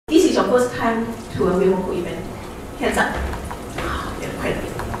first time to a remote code event? Hands up. Yeah, quite a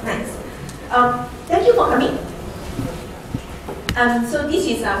bit. Nice. Thank you for coming. So this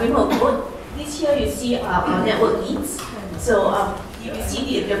is remote code. This here you see our network leads. So you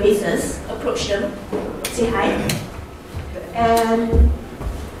see their faces, approach them, say hi. And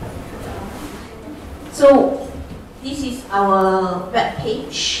so this is our web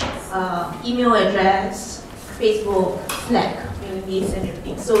page, email address, Facebook, Slack, this and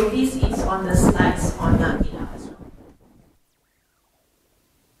everything. So this is on the slides on GitHub as well.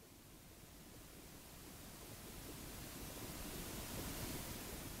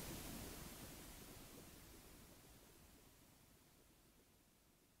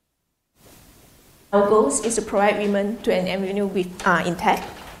 Our goals is to provide women to an avenue with in tech,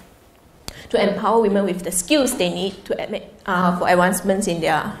 to empower women with the skills they need to for advancements in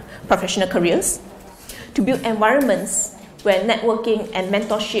their professional careers, to build environments where networking and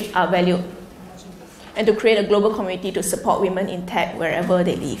mentorship are valued, and to create a global community to support women in tech wherever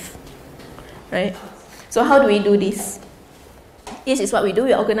they live. Right? So how do we do this? This is what we do.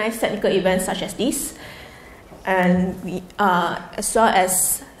 We organize technical events such as this, and we, as well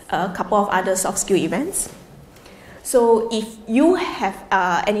as a couple of other soft skill events. So if you have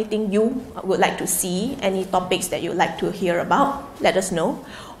anything you would like to see, any topics that you'd like to hear about, let us know.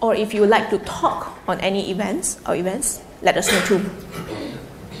 Or if you would like to talk on any events, let us know too.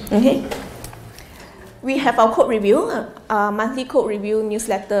 Okay. We have our code review, a monthly code review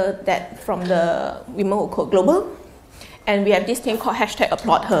newsletter that from the Women Who Code Global. And we have this thing called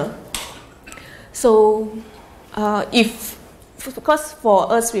 #ApplaudHer. So because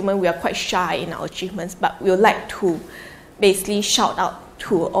for us women, we are quite shy in our achievements, but we would like to basically shout out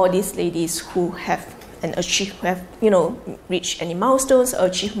to all these ladies who have reached any milestones or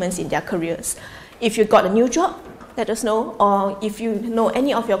achievements in their careers. If you got a new job, let us know. Or if you know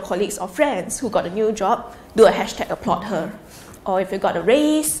any of your colleagues or friends who got a new job, do a #ApplaudHer. Or if you got a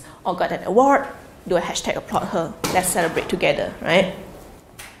raise or got an award, do a #ApplaudHer. Let's celebrate together, right?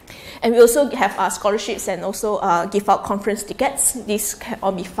 And we also have scholarships and also give out conference tickets. These can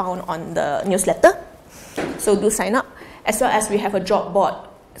all be found on the newsletter. So do sign up. As well as we have a job board.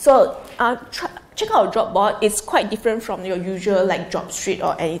 So check out our job board. It's quite different from your usual like job street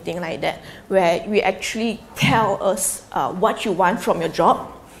or anything like that, where we actually tell us what you want from your job,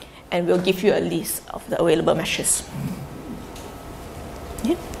 and we'll give you a list of the available matches.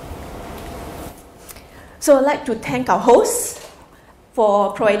 Yeah. So I'd like to thank our hosts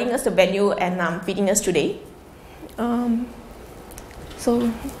for providing us the venue and feeding us today. So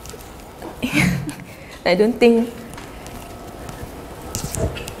I don't think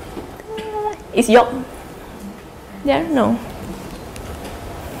is Yok there? No.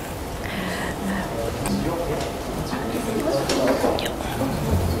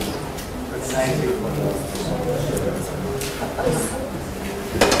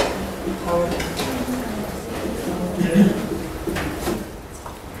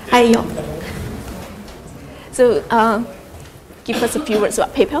 Hi, Yok. So, give us a few words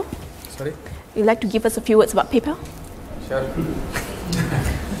about PayPal. Sorry? You'd like to give us a few words about PayPal? Sure.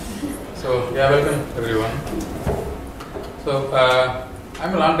 So, yeah, welcome everyone. So,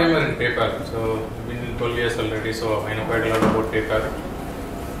 I'm a long timer in PayPal. So, I've been in 12 years already, so I know quite a lot about PayPal.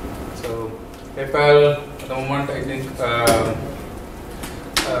 So, PayPal, at the moment, I think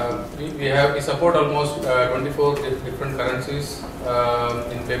we support almost 24 different currencies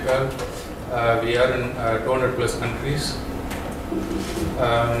in PayPal. We are in 200 plus countries.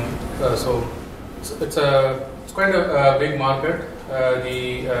 So it's quite a big market,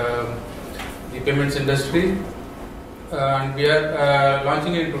 the payments industry, and we are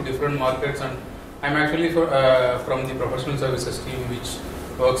launching it into different markets. And I'm actually from the professional services team, which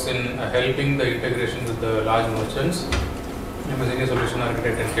works in helping the integration with the large merchants. I'm a senior solution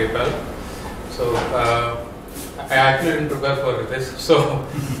architect in PayPal. So I actually didn't prepare for this. So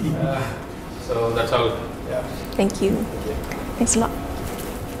so that's all. Yeah. Thank you. Thanks a lot.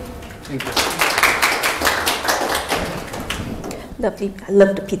 Thank you. Lovely. I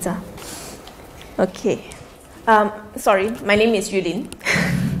love the pizza. Okay. Sorry, my name is Yue Lin.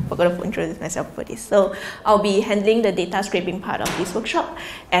 Forgot to introduce myself for this. So I'll be handling the data scraping part of this workshop,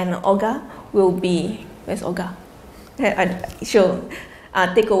 and Olga will be, where's Olga? She'll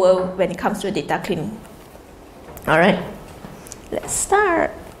take over when it comes to data cleaning. All right, let's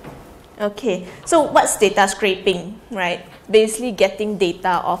start. Okay, so what's data scraping, right? Basically getting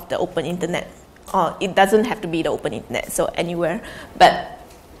data off the open internet. Or it doesn't have to be the open internet, so anywhere. But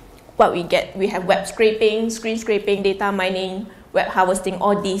what we get, we have web scraping, screen scraping, data mining, web harvesting,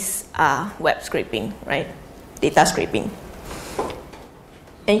 all these are web scraping, right? Data scraping.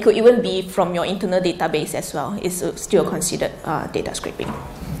 And it could even be from your internal database as well. It's still considered data scraping.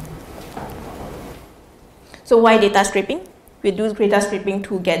 So why data scraping? We do data scraping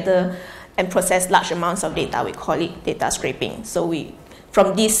to gather and process large amounts of data. We call it data scraping. So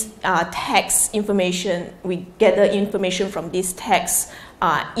from this text information, we gather information from these text,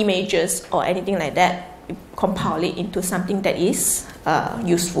 images, or anything like that, we compile it into something that is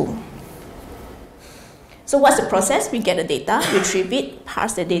useful. So what's the process? We get the data, retrieve it,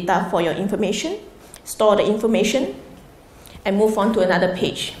 parse the data for your information, store the information, and move on to another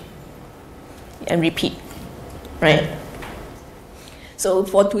page, and repeat, right? So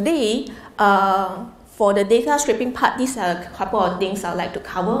for today, for the data scraping part, these are a couple of things I'd like to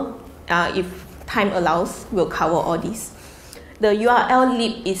cover. If time allows, we'll cover all these. The URL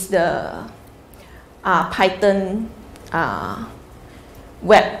lib is the Python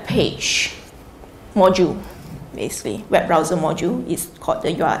web page module, basically. Web browser module is called the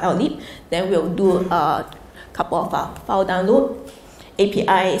URL lib. Then we'll do a couple of file download,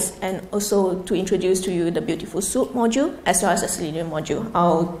 APIs, and also to introduce to you the Beautiful Soup module, as well as the Selenium module.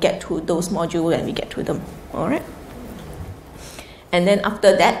 I'll get to those modules when we get to them, all right? And then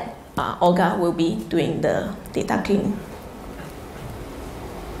after that, Olga will be doing the data cleaning.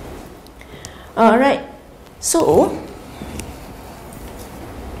 All right, so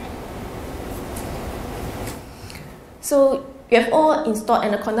you have all installed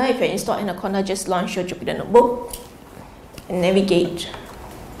Anaconda. If you installed Anaconda, just launch your Jupyter Notebook and navigate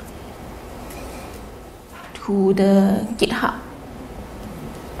to the GitHub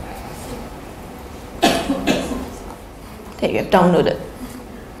that you have downloaded.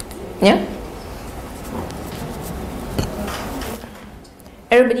 Yeah?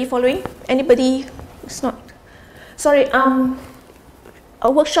 Everybody following? Anybody who's not? Sorry, our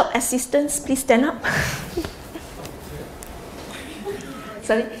workshop assistants, please stand up.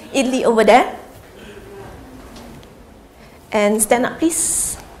 Sorry, Idli over there. And stand up,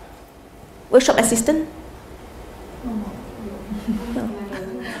 please. Workshop assistant. No.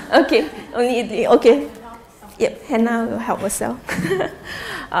 Okay, only Idli. Okay. Yep, Hannah will help herself.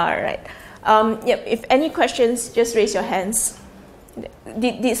 All right. Yep. If any questions, just raise your hands.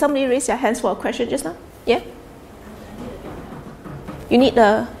 Did somebody raise your hands for a question just now? Yeah. You need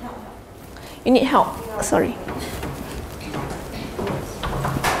help. Sorry.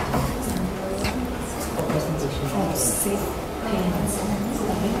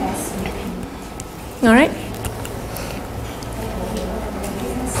 All right.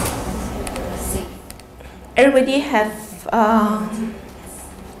 Everybody have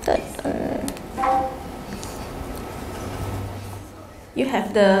you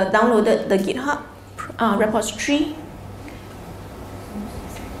have downloaded the GitHub repository.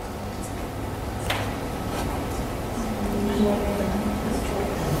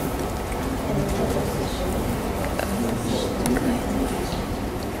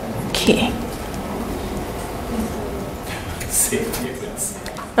 Okay.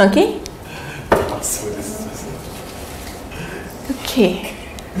 Okay. Okay.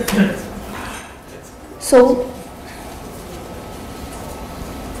 So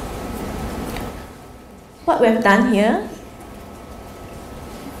what we have done here,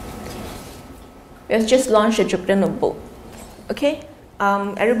 we have just launched a Jupyter Notebook. Okay.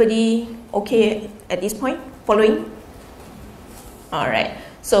 Everybody okay at this point? Following? All right.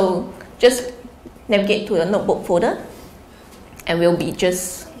 So just navigate to the notebook folder, and we'll be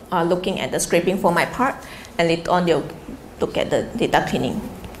just looking at the scraping for my part, and later on they'll look at the data cleaning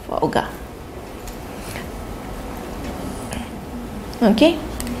for Olga. Okay.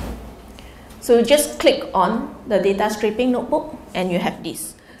 So just click on the data scraping notebook, and you have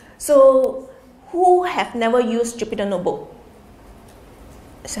this. So who have never used Jupyter Notebook?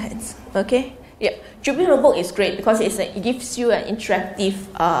 Hands. Okay. Yeah, Jupyter Notebook is great because it gives you an interactive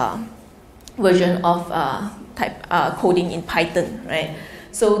version of coding in Python, right?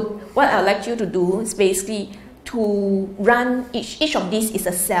 So what I'd like you to do is basically to run each of these is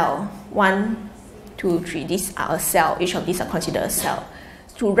a cell. 1, 2, 3. These are a cell. Each of these are considered a cell.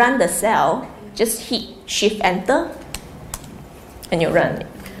 To run the cell, just hit Shift Enter, and you run it.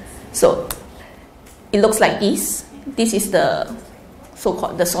 So it looks like this. This is the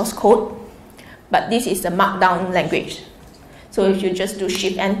so-called the source code. But this is the markdown language. So if you just do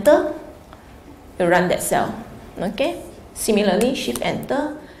Shift Enter, you run that cell. Okay? Similarly, Shift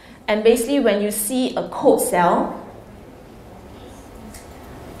Enter. And basically when you see a code cell,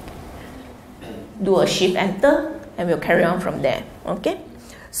 do a Shift Enter, and we'll carry on from there. Okay?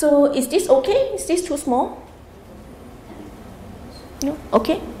 So is this okay? Is this too small? No?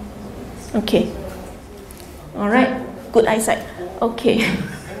 Okay? Okay. All right. Good eyesight. Okay.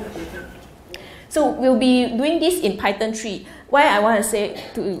 So we'll be doing this in Python 3. Why I want to say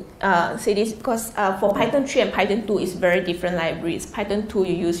this, because for Python 3 and Python 2 is very different libraries. Python 2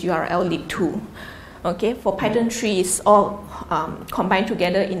 you use URL lib2. Okay, for Python 3 it's all combined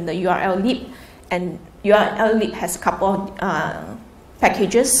together in the URL lib, and URL lib has a couple of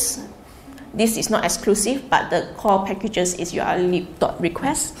packages. This is not exclusive, but the core packages is URL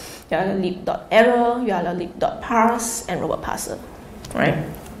lib.request, URL lib.error, URL lib.parse, and robot parser, right?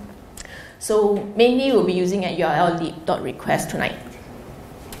 So mainly we'll be using a URL lib.request tonight.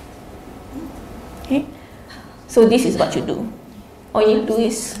 Okay, so this is what you do. All you do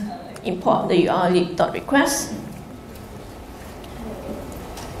is import the URL lib.request,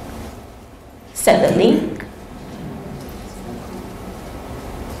 set the link,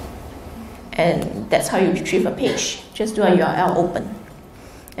 and that's how you retrieve a page. Just do a URL open,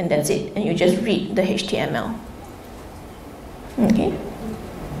 and that's it. And you just read the HTML. Okay.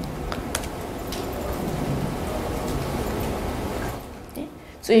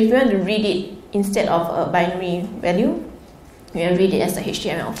 So if you want to read it instead of a binary value, you want to read it as a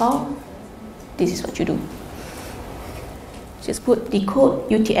HTML file, this is what you do. Just put decode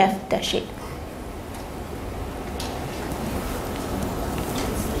UTF-8.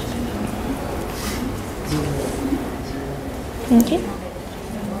 Okay.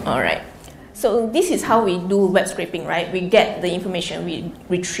 All right. So this is how we do web scraping, right? We get the information, we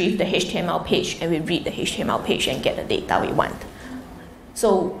retrieve the HTML page, and we read the HTML page and get the data we want.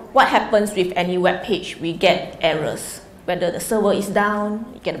 So what happens with any web page? We get errors, whether the server is down,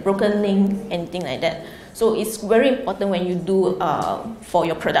 you get a broken link, anything like that. So it's very important when you do for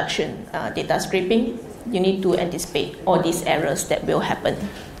your production data scraping, you need to anticipate all these errors that will happen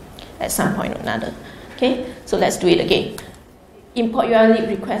at some point or another. Okay, so let's do it again. Import URL lib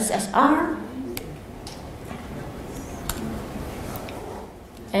request as R,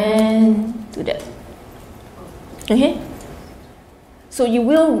 and do that. Okay. So you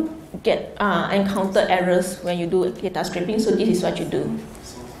will get encounter errors when you do data scraping. So this is what you do.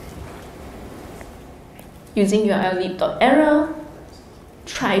 Using URL lib.error,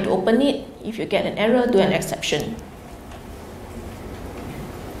 try to open it. If you get an error, do an exception.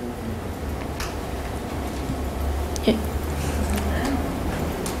 Okay.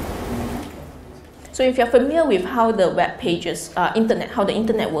 So if you're familiar with how the web pages, how the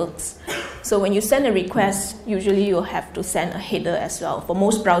internet works, so when you send a request, usually you'll have to send a header as well. For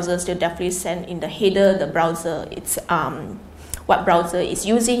most browsers, they'll definitely send in the header the browser, it's what browser is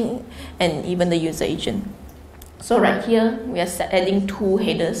using, and even the user agent. So right here, we are adding two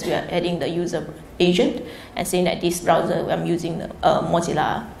headers. We are adding the user agent and saying that this browser, I'm using the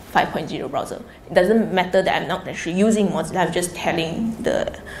Mozilla 5.0 browser. It doesn't matter that I'm not actually using Mozilla,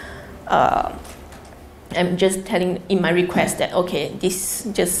 I'm just telling in my request that, okay, this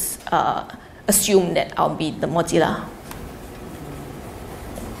just assume that I'll be the Mozilla,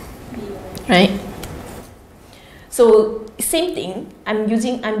 right? So same thing, I'm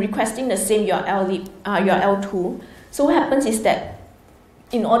requesting the same URL tool. So what happens is that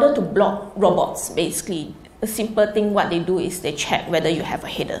in order to block robots, basically, a simple thing what they do is they check whether you have a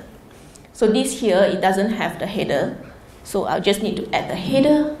header. So this here, it doesn't have the header. So I'll just need to add the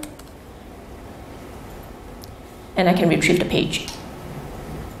header, and I can retrieve the page.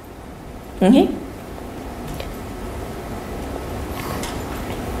 Okay?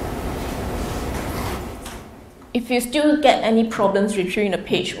 If you still get any problems retrieving the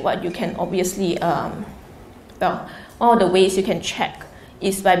page, what you can obviously, one of the ways you can check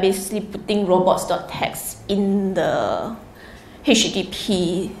is by basically putting robots.txt in the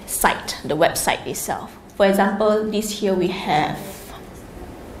HTTP site, the website itself. For example, this here we have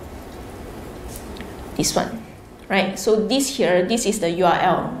this one, right? So this is the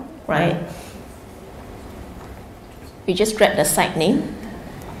URL, right? We just grab the site name.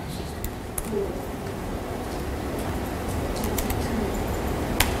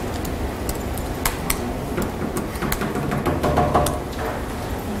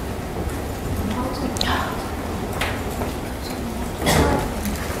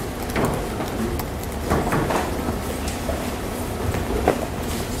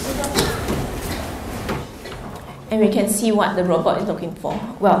 And we can see what the robot is looking for.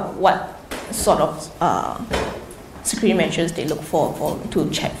 Well, what sort of security measures they look for to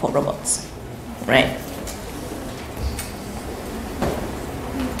check for robots, right?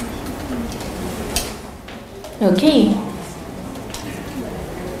 Okay.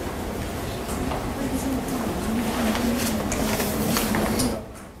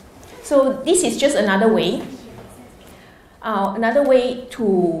 So this is just another way. Another way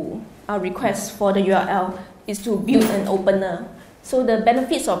to request for the URL is to build an opener. So the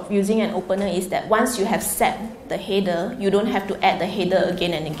benefits of using an opener is that once you have set the header, you don't have to add the header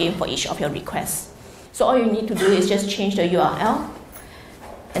again and again for each of your requests. So all you need to do is just change the URL,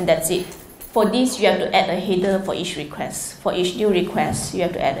 and that's it. For this, you have to add a header for each request. For each new request, you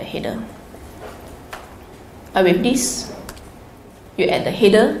have to add a header. But with this, you add the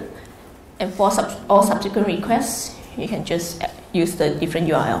header, and for all subsequent requests, you can just use the different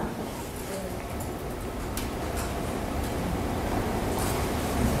URL.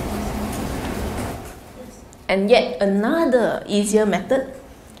 And yet another easier method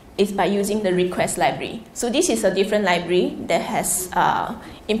is by using the request library. So this is a different library that has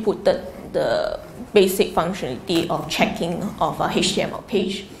inputted the basic functionality of checking of a HTML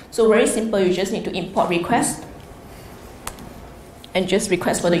page. So very simple, you just need to import request and just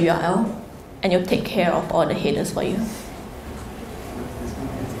request for the URL, and you'll take care of all the headers for you.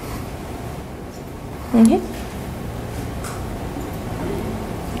 Okay.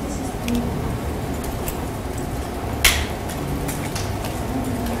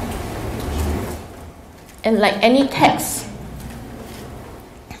 And like any text,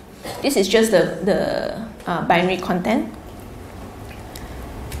 this is just the binary content.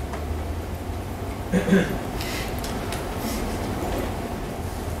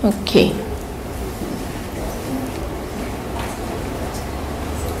 Okay.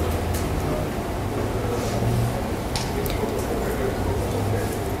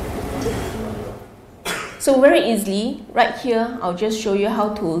 So very easily, right here, I'll just show you how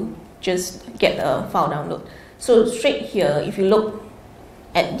to just get a file download. So straight here, if you look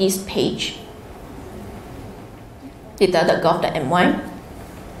at this page, data.gov.my,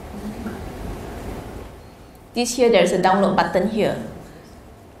 this here, there's a download button here.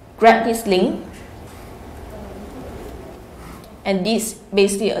 Grab this link, and this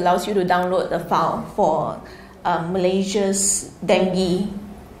basically allows you to download the file for Malaysia's dengue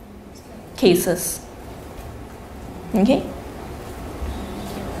cases. Okay?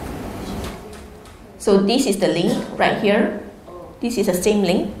 So this is the link right here. This is the same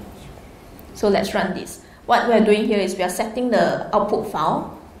link. So let's run this. What we are doing here is we are setting the output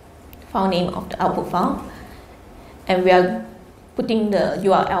file name of the output file, and we are putting the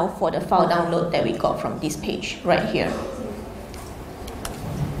URL for the file download that we got from this page right here.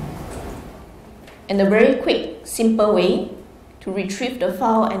 And a very quick, simple way to retrieve the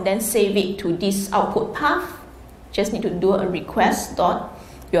file and then save it to this output path, just need to do a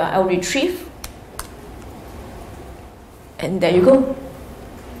request.url retrieve, and there you go.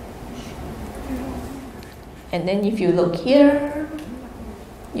 And then if you look here,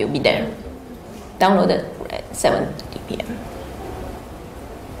 you'll be there, downloaded at 7:30 p.m.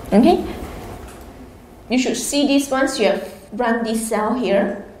 Okay? You should see this once you have run this cell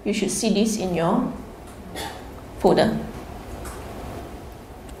here. You should see this in your folder.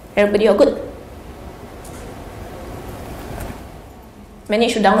 Everybody all good?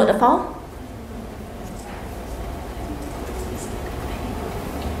 Manage to download the file?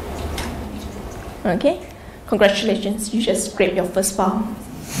 Okay, congratulations, you just scraped your first file.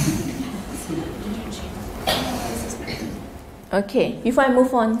 Okay, before I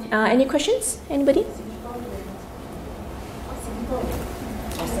move on, any questions? Anybody?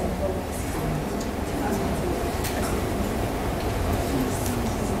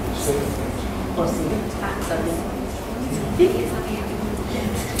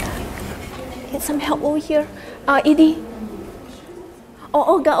 Get some help over here. Edie.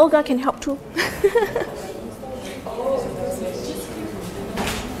 Oh, Olga can help too.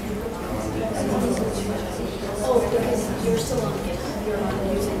 Because you're still on GitHub, you're not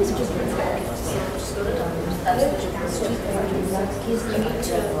using this, just go to downloads. That's what you're going to do. You need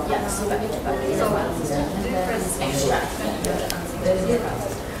to, so press extract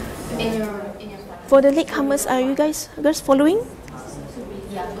in your For the latecomers, are you guys following?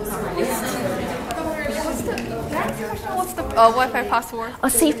 What's the Wi-Fi password?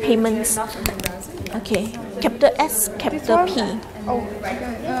 Save payments. Okay, capital S, capital P. Oh,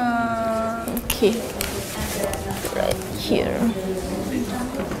 Okay, right here.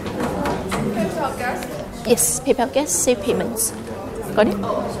 PayPal guest. Yes, PayPal guest, save payments. Got it?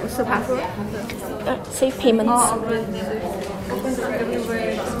 What's the password? Save payments.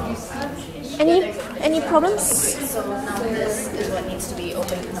 Any problems? So now this is what needs to be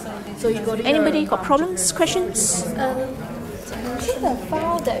opened. So you go to Anybody got problems, questions? See the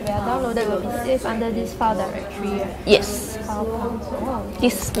file that we are downloaded will be saved under this file directory, right? Yes. File path. Oh.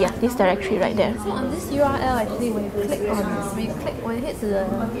 This directory right there. So on this URL, actually, when you click on, when you hit to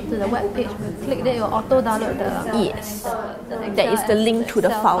the web page, when you click there, it will auto download the Yes. the That is the link to the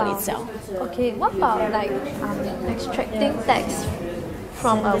Excel file itself. Okay, what about like extracting text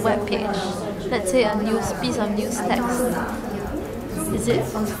from a web page? Let's say a piece of news text. Is it?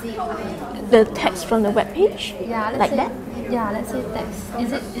 The text from the web page? Yeah, let's Like say, that? Yeah, let's say text.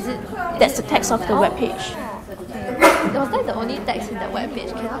 Is it? That's the text of the web page. Okay. Was that the only text in the web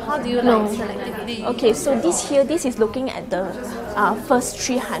page? How do you No. selectively? Okay, so this is looking at the first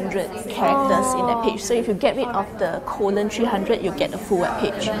 300 characters in that page. So if you get rid of the colon 300, you get the full web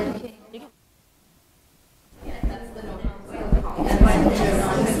page.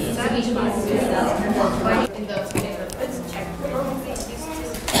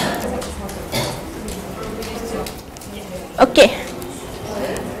 Okay.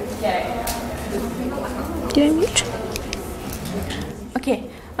 Okay. Did I mute? Okay.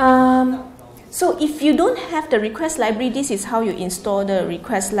 So if you don't have the request library, this is how you install the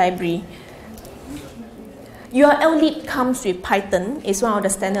request library. URL comes with Python. It's one of the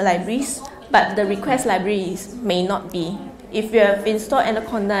standard libraries, but the request library may not be. If you have installed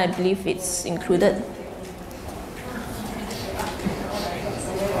Anaconda, I believe it's included.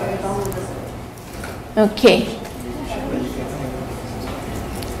 Okay.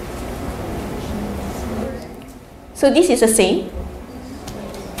 So this is the same.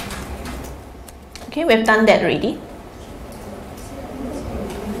 Okay, we've done that already.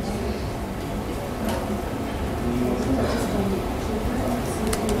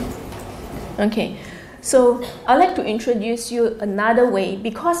 Okay, so I'd like to introduce you another way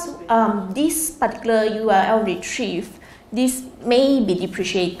because this particular URL retrieve, this may be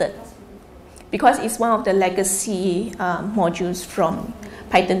depreciated because it's one of the legacy modules from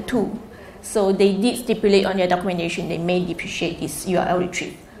Python 2. So they did stipulate on their documentation they may depreciate this URL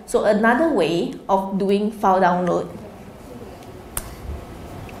retrieve. So another way of doing file download.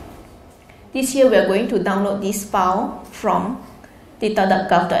 This year we are going to download this file from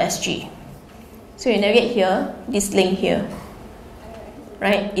data.gov.sg. So you navigate here, this link here,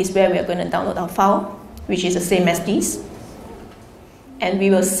 right, is where we are going to download our file, which is the same as this. And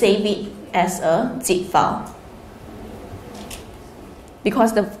we will save it as a zip file.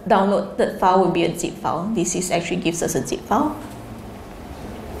 Because the downloaded file will be a zip file, this actually gives us a zip file.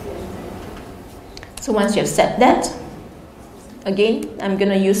 So once you have set that, again, I'm going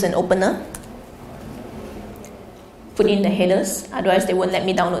to use an opener. Put in the headers, otherwise they won't let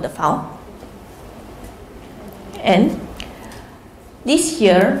me download the file. And this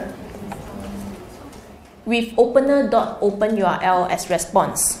here, with opener.openURL as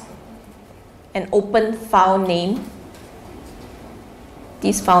response, and open file name,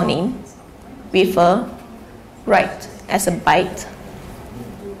 this file name, with a write as a byte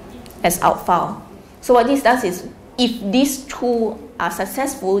as out file. So what this does is, if these two are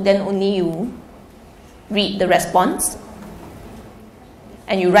successful, then only you read the response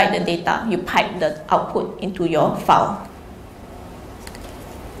and you write the data, you pipe the output into your file.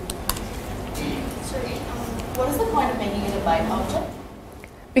 Sorry, what is the point of making it a byte object?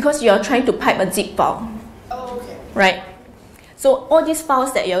 Because you're trying to pipe a zip file. Oh, okay. Right? So all these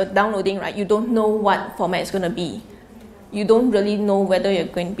files that you're downloading, right, you don't know what format it's going to be. You don't really know whether you're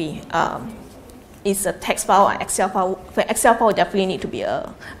going to be, it's a text file or Excel file. For Excel file, definitely need to be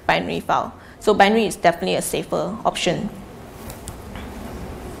a binary file. So binary is definitely a safer option.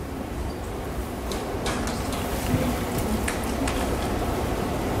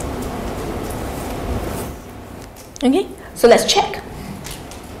 Okay, so let's check.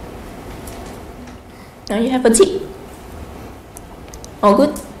 Now you have a zip. All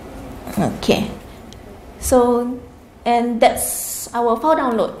good? Okay. So, and that's our file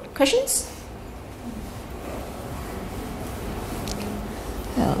download. Questions?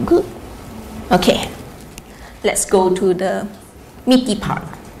 Good. Okay. Let's go to the meaty part.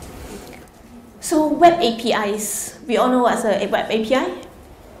 So, web APIs. We all know what's a web API?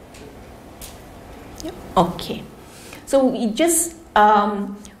 Yep. Okay. So, we just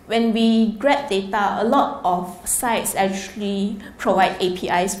when we grab data, a lot of sites actually provide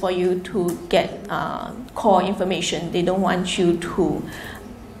APIs for you to get core information. They don't want you to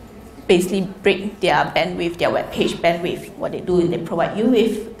basically break their bandwidth, their web page bandwidth. What they do is they provide you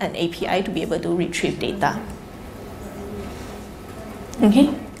with an API to be able to retrieve data.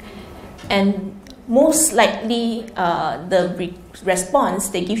 Okay? And most likely the response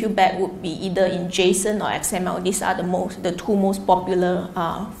they give you back would be either in JSON or XML. These are the two most popular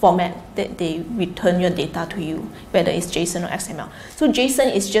format that they return your data to you, whether it's JSON or XML. So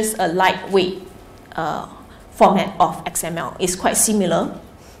JSON is just a lightweight format of XML. It's quite similar.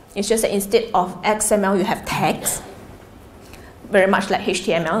 It's just that instead of XML, you have tags, very much like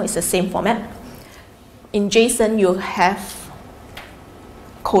HTML. It's the same format. In JSON, you have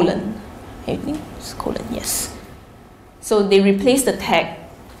colon. I think it's colon, yes. So they replace the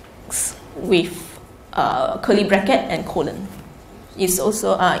tags with curly bracket and colon. It's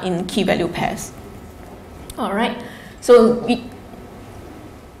also in key value pairs. All right. So we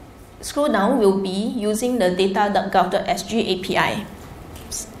scroll down. We'll be using the data.gov.sg API.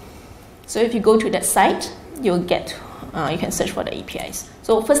 So if you go to that site, you'll get you can search for the APIs.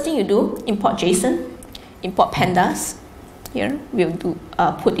 So first thing you do, import JSON, import pandas. Here we'll do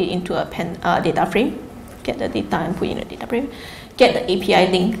put it into a data frame, get the data and put in a data frame, get the API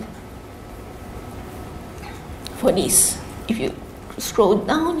link for this. If you scroll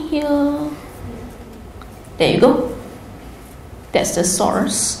down here, there you go. That's the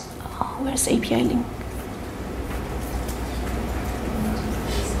source. Oh, where's the API link?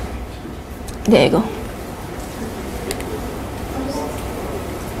 There you go.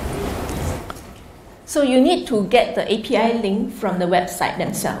 So you need to get the API link from the website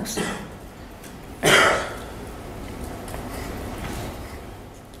themselves.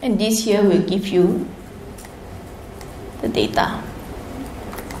 And this here will give you the data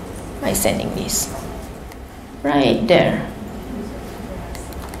by sending this right there,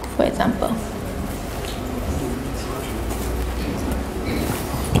 for example.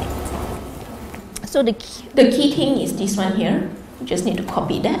 So the key thing is this one here. You just need to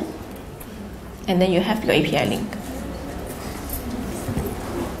copy that. And then you have your API link,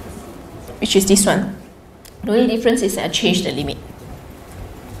 which is this one. The only difference is I changed the limit.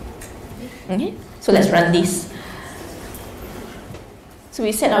 Okay, so let's run this. So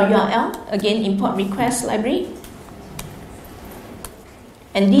we set our URL, again import request library.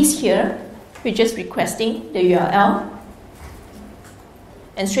 And this here, we're just requesting the URL.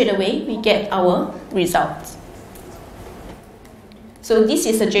 And straight away, we get our results. So this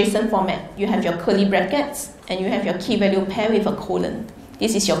is a JSON format. You have your curly brackets and you have your key value pair with a colon.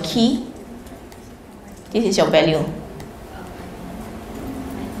 This is your key. This is your value.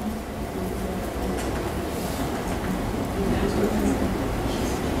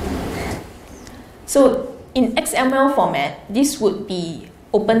 So in XML format, this would be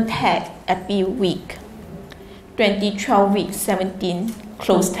open tag epi week, 2012 week 17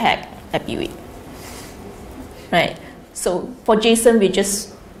 close tag epi week. Right. So for JSON, we're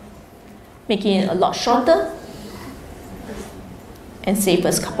just making it a lot shorter and save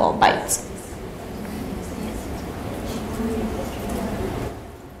us a couple of bytes.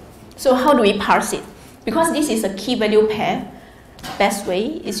 So how do we parse it? Because this is a key value pair, best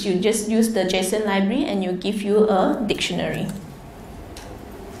way is you just use the JSON library and you give you a dictionary.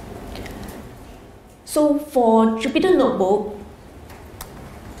 So for Jupyter Notebook,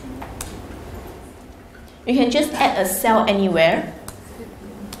 you can just add a cell anywhere.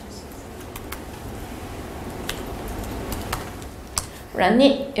 Run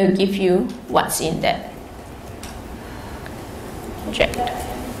it, it will give you what's in that object.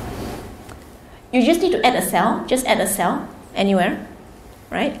 You just need to add a cell, just add a cell anywhere,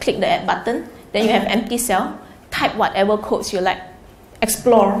 right? Click the add button, then you have empty cell, type whatever codes you like,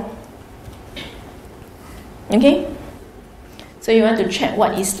 explore. Okay? So you want to check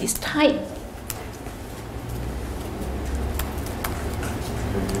what is this type.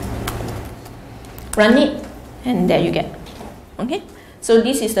 Run it, and there you get. Okay? So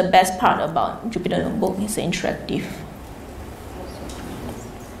this is the best part about Jupyter Notebook, it's interactive.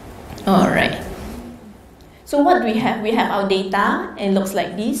 Alright. So what do we have? We have our data, and it looks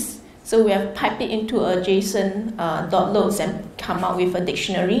like this. So we have piped it into a JSON .loads and come out with a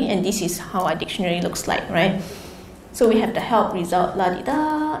dictionary, and this is how our dictionary looks like, right? So we have the help, result,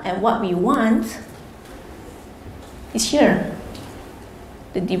 la-di-da, and what we want is here.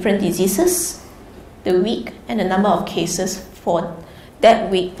 The different diseases, the week, and the number of cases for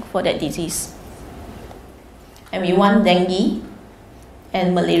that week for that disease. And we want dengue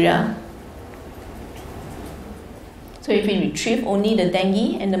and malaria. So if we retrieve only the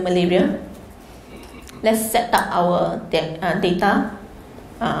dengue and the malaria, let's set up our data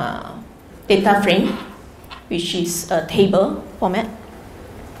frame, which is a table format.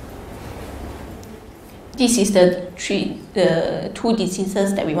 This is the two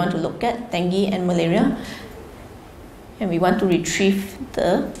diseases that we want to look at, dengue and malaria. And we want to retrieve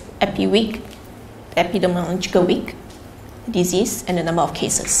the epi week epidemiological week, disease, and the number of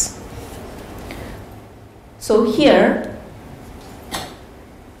cases. So here,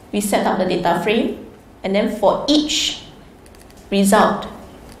 we set up the data frame, and then for each result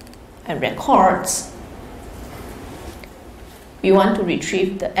and records, we want to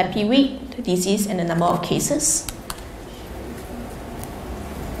retrieve the epi week, the disease, and the number of cases.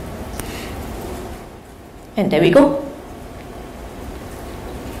 And there we go.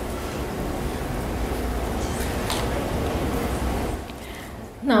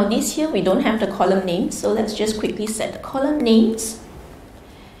 Now this here, we don't have the column names, so let's just quickly set the column names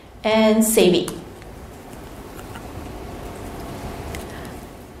and save it.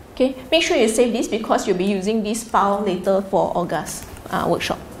 Okay, make sure you save this because you'll be using this file later for August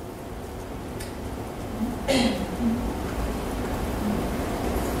workshop.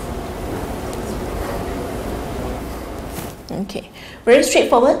 Okay, very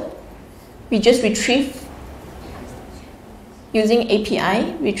straightforward. We just retrieve using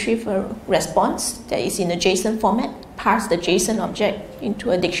API, retrieve a response that is in a JSON format, parse the JSON object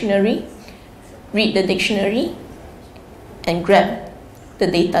into a dictionary, read the dictionary, and grab the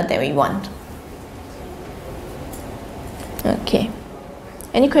data that we want. Okay.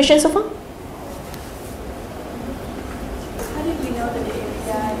 Any questions so far? How did we know that the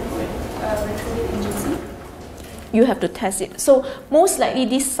API recruited agency? You have to test it. So most likely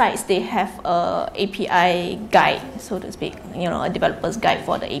these sites, they have a API guide, so to speak, a developer's guide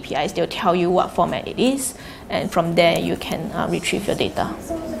for the APIs. They'll tell you what format it is, and from there you can retrieve your data.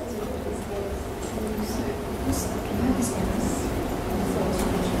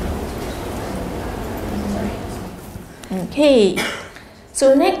 Okay,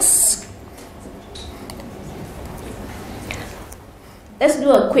 so next, let's do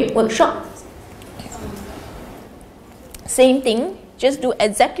a quick workshop. Same thing, just do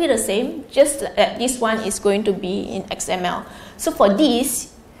exactly the same, just that this one is going to be in XML. So for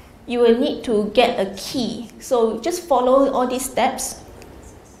this, you will need to get a key. So just follow all these steps.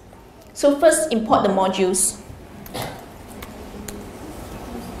 So first, import the modules.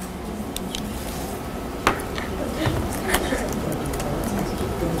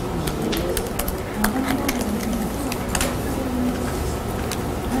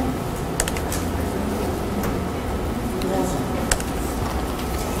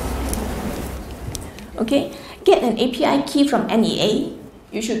 Okay, get an API key from NEA.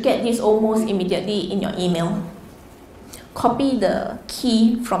 You should get this almost immediately in your email. Copy the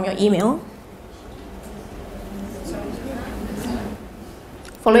key from your email.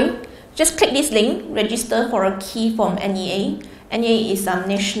 Following, just click this link, register for a key from NEA. NEA is a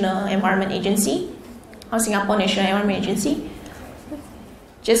National Environment Agency, or Singapore National Environment Agency.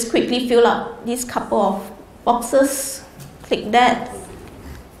 Just quickly fill up these couple of boxes, click that,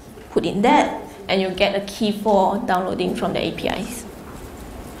 put in that, and you'll get a key for downloading from the APIs.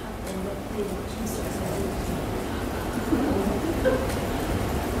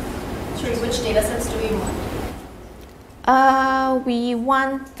 Sorry, which data sets do we want? We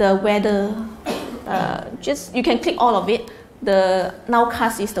want the weather. You can click all of it. The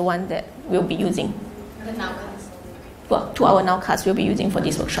nowcast is the one that we'll be using. The nowcast. Well, 2-hour nowcast we'll be using for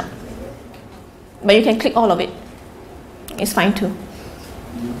this workshop. But you can click all of it. It's fine too.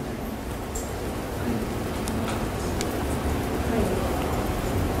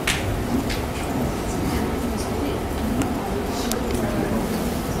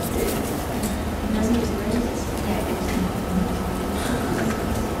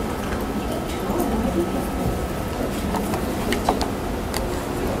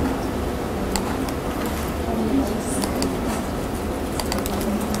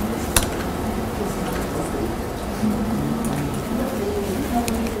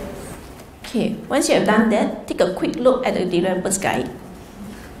 Okay, once you have done that, take a quick look at the developer's guide.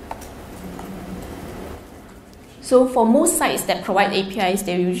 So for most sites that provide APIs,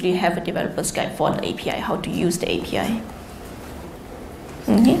 they usually have a developer's guide for the API, how to use the API.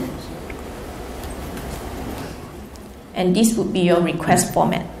 Okay. And this would be your request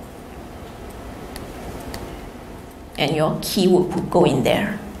format. And your key would go in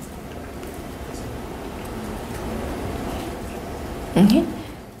there. Okay.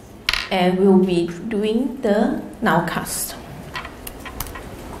 And we'll be doing the nowcast.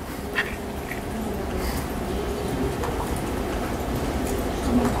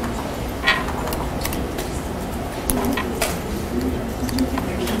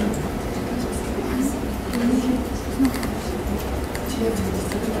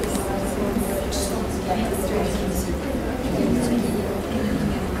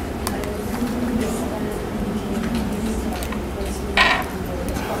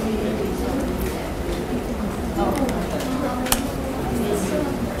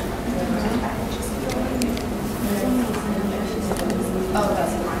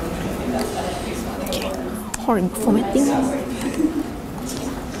 horrible formatting.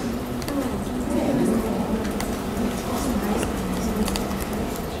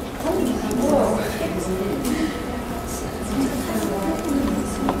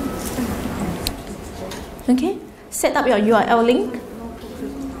 Okay, set up your URL link.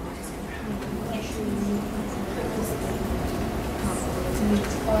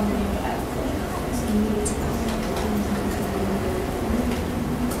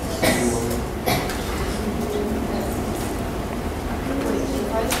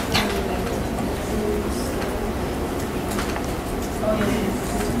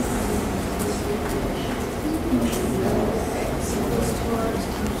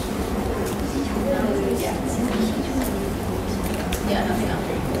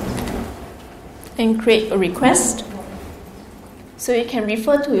 And create a request. So you can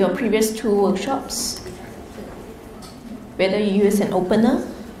refer to your previous 2 workshops, whether you use an opener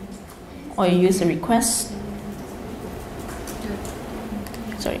or you use a request.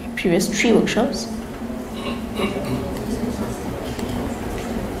 Sorry, previous 3 workshops.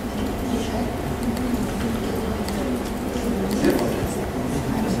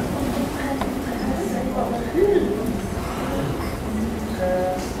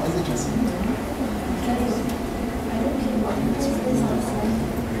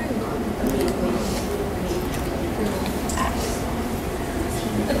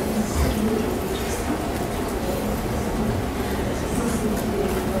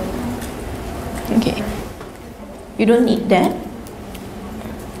 Okay, you don't need that.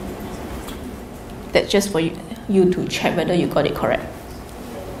 That's just for you to check whether you got it correct.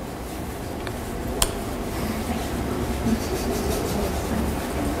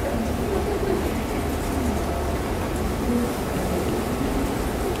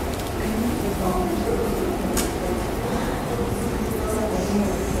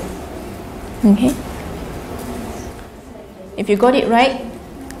 Okay. If you got it right,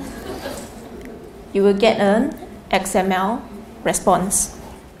 you will get an XML response.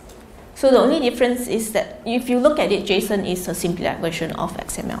 So the only difference is that if you look at it, JSON is a simplified version of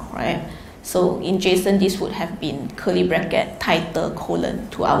XML, right? So in JSON, this would have been curly bracket, title, colon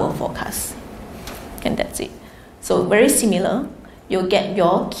to our forecast. And that's it. So very similar. You'll get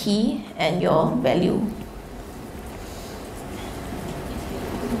your key and your value.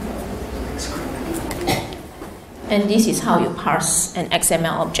 And this is how you parse an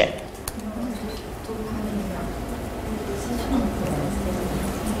XML object.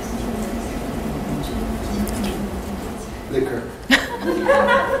 Liquor.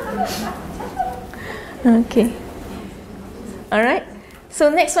 Okay. All right. So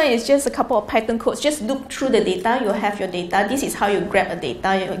next one is just a couple of Python codes. Just look through the data. You have your data. This is how you grab a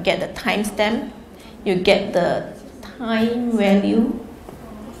data. You get the timestamp. You get the time value.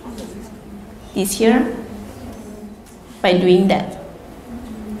 This here. By doing that.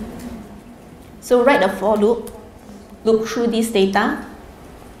 So write a for loop. Look through this data.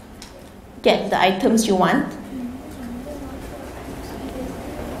 Get the items you want.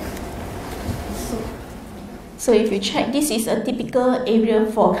 So if you check, this is a typical area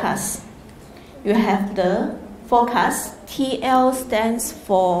forecast. You have the forecast. TL stands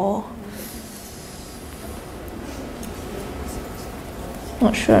for,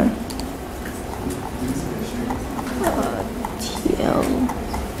 not sure. TL.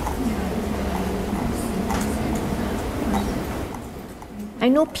 I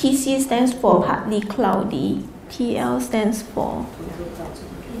know PC stands for partly cloudy. TL stands for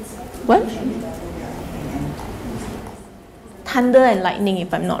what? Thunder and lightning,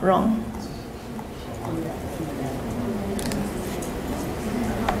 if I'm not wrong.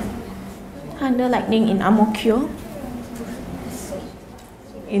 Thunder, lightning in Ang Mo Kio.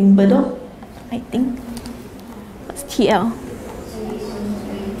 In Bedok, I think. What's TL?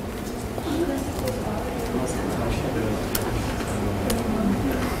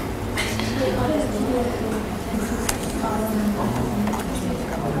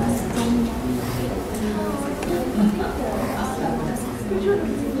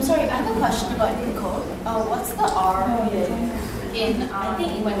 Sorry, I have a question about your code. What's the R in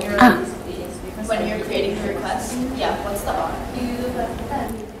when you're creating the request? Yeah, what's the R?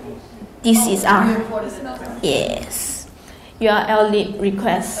 This is R. What is it? Yes. URL lib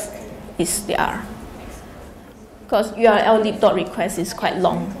request is the R. Because URL lib.request is quite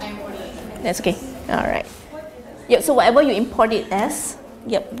long. That's okay. All right. Yep. So whatever you import it as,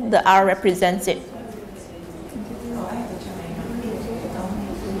 yep, the R represents it.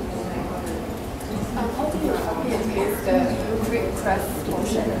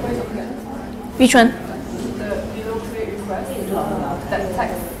 Which one? The create request, that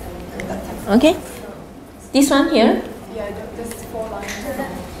text. Okay. This one here? Yeah, this 4 lines.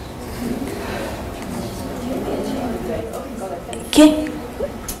 Okay.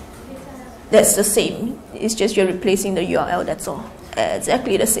 That's the same. It's just you're replacing the URL, that's all.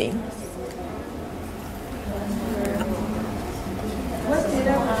 Exactly the same. What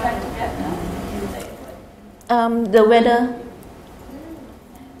data we're trying to get? The weather.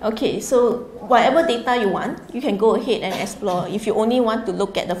 Okay, so whatever data you want, you can go ahead and explore. If you only want to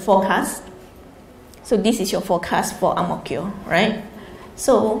look at the forecast, so this is your forecast for Ang Mo Kio, right?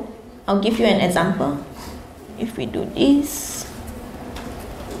 So I'll give you an example. If we do this,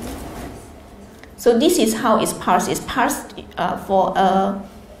 so this is how it's parsed. It's parsed for a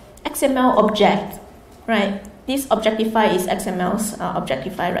XML object, right? This Objectify is XML's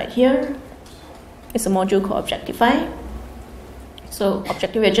Objectify right here. It's a module called Objectify. So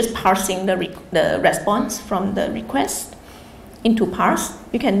Objectify, we're just parsing the response from the request into parse.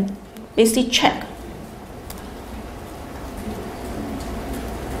 You can basically check.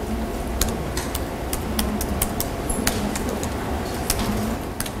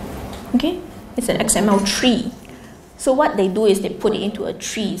 Okay, it's an XML tree. So what they do is they put it into a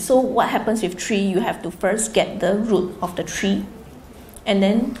tree. So what happens with tree? You have to first get the root of the tree and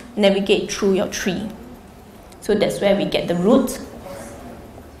then navigate through your tree. So that's where we get the root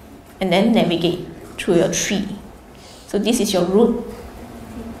and then navigate through your tree. So this is your root.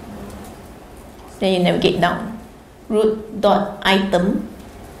 Then you navigate down. Root.item.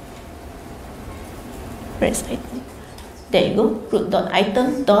 Where is item? There you go.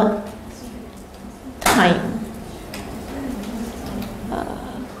 Root.item.time.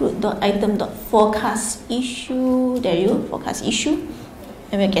 Root.item.forecast issue. There you go. Forecast issue.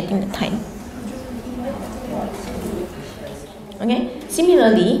 And we're getting the time. Okay.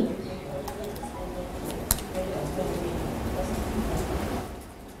 Similarly,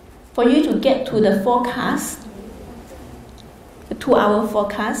 for you to get to the forecast, the 2-hour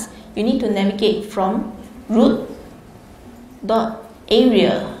forecast, you need to navigate from root.area.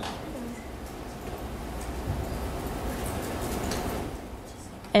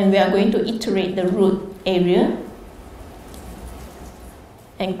 And we are going to iterate the root area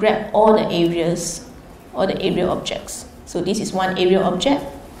and grab all the areas, all the area objects. So this is one area object.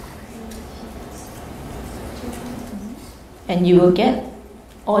 And you will get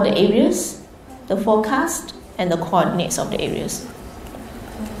all the areas, the forecast, and the coordinates of the areas.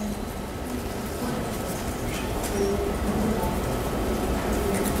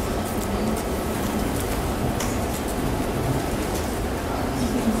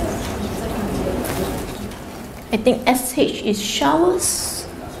 I think SH is showers.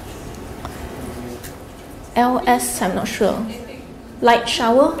 LS, I'm not sure. Light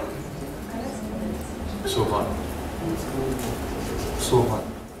shower. So hot. So hot.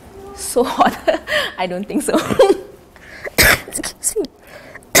 So hot. I don't think so. Excuse me.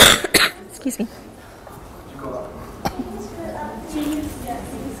 Excuse me.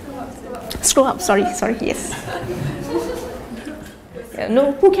 Scroll up. Sorry. Yes. Yeah,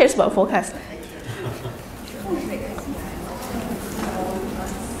 no. Who cares about forecast?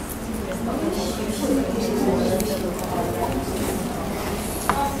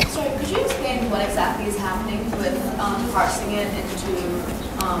 Sorry, could you explain what exactly is happening with parsing it into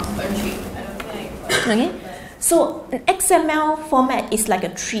a tree? I don't think. Okay. So an XML format is like a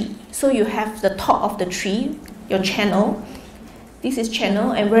tree. So you have the top of the tree, your channel. This is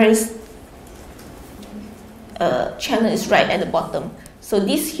channel, and whereas channel is right at the bottom. So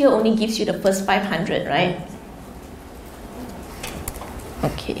this here only gives you the first 500, right?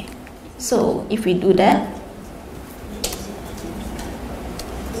 Okay. So if we do that,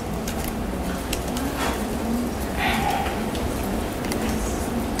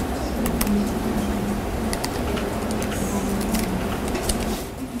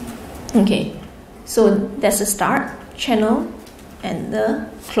 okay, so that's the start, channel, and the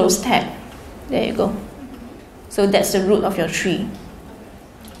close tag. There you go. So that's the root of your tree.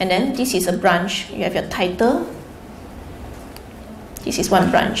 And then this is a branch. You have your title. This is one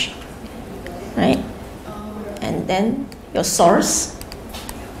branch, right? And then your source,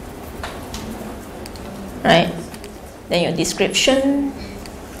 right? Then your description.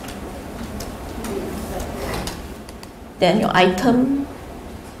 Then your item.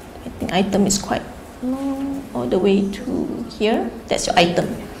 I think item is quite long, all the way to here. That's your item.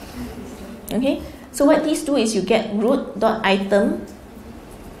 Okay, so what these do is you get root.item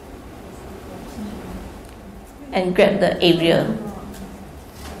and grab the area.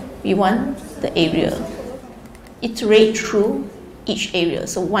 We want the area. Iterate through each area.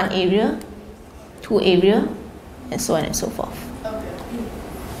 So one area, two area, and so on and so forth.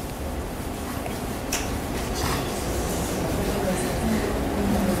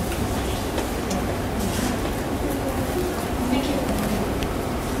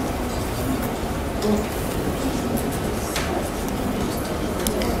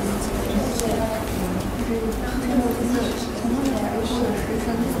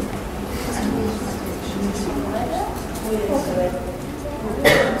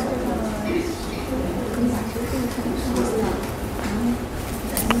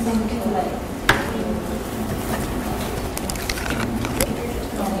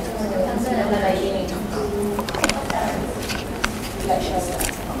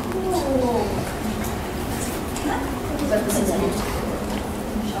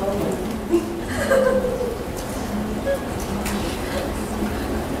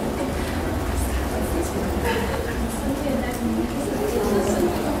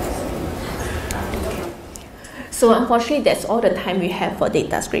 So unfortunately, that's all the time we have for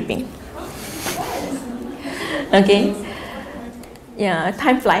data scraping. Okay. Yeah,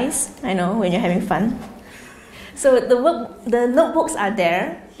 time flies, I know, when you're having fun. So the notebooks are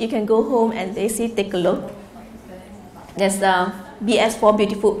there. You can go home and basically take a look. There's the BS4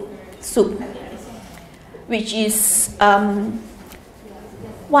 Beautiful Soup, which is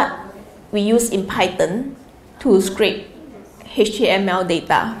what we use in Python to scrape HTML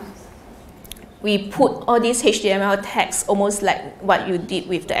data. We put all these HTML tags, almost like what you did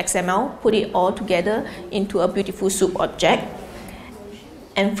with the XML, put it all together into a Beautiful Soup object.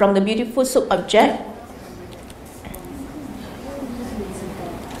 And from the Beautiful Soup object,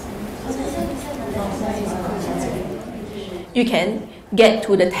 you can get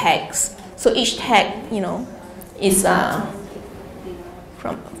to the tags. So each tag, is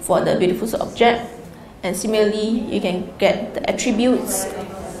for the Beautiful Soup object. And similarly, you can get the attributes,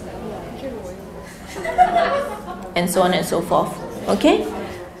 and so on and so forth. Okay?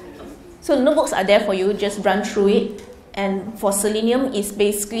 So the notebooks are there for you, just run through it. And for Selenium, it's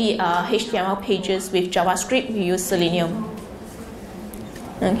basically HTML pages with JavaScript. We use Selenium.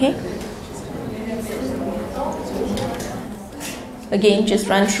 Okay? Again, just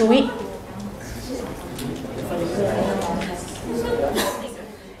run through it.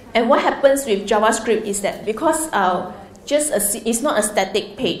 And what happens with JavaScript is that because it's not a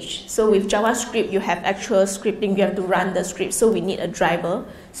static page. So with JavaScript, you have actual scripting. You have to run the script. So we need a driver.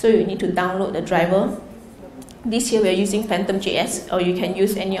 So you need to download the driver. This year we are using Phantom.js, or you can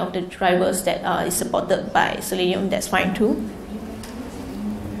use any of the drivers that is supported by Selenium. That's fine too.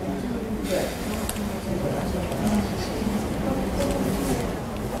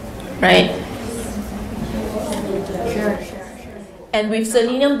 Right? And with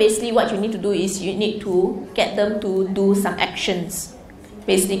Selenium, basically what you need to do is you need to get them to do some actions,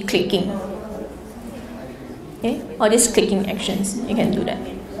 basically clicking. Okay, all these clicking actions, you can do that.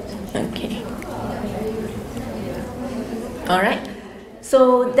 Okay. All right.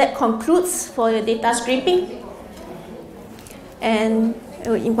 So that concludes for the data scraping. And I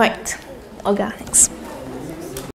will invite Olga next.